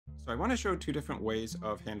So I want to show two different ways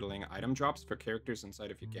of handling item drops for characters inside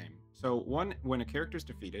of your game. So one, when a character is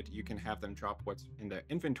defeated, you can have them drop what's in their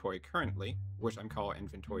inventory currently, which I'm calling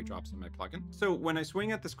inventory drops in my plugin. So when I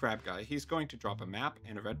swing at this crab guy, he's going to drop a map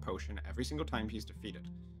and a red potion every single time he's defeated.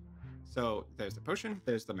 So there's the potion,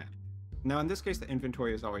 there's the map. Now in this case, the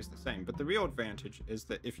inventory is always the same, but the real advantage is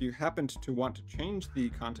that if you happened to want to change the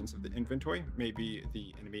contents of the inventory, maybe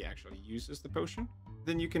the enemy actually uses the potion,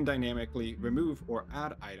 then you can dynamically remove or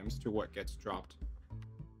add items to what gets dropped.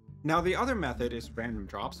 Now the other method is random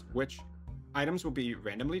drops, which items will be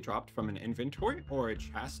randomly dropped from an inventory or a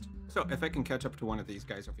chest. So if I can catch up to one of these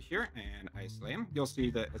guys over here and I slay him, you'll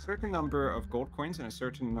see that a certain number of gold coins and a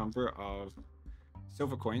certain number of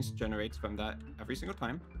silver coins generates from that every single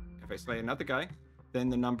time. If I slay another guy, then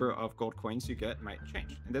the number of gold coins you get might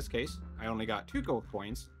change. In this case, I only got 2 gold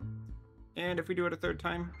coins. And if we do it a third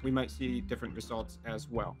time, we might see different results as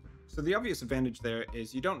well. So the obvious advantage there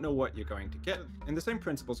is you don't know what you're going to get, and the same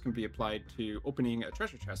principles can be applied to opening a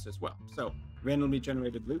treasure chest as well. So randomly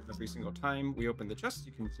generated loot every single time we open the chest,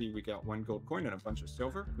 you can see we got 1 gold coin and a bunch of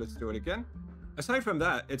silver. Let's do it again. Aside from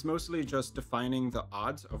that, it's mostly just defining the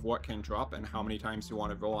odds of what can drop and how many times you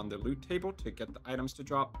want to roll on the loot table to get the items to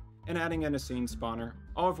drop, and adding in a scene spawner,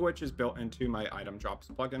 all of which is built into my item drops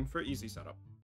plugin for easy setup.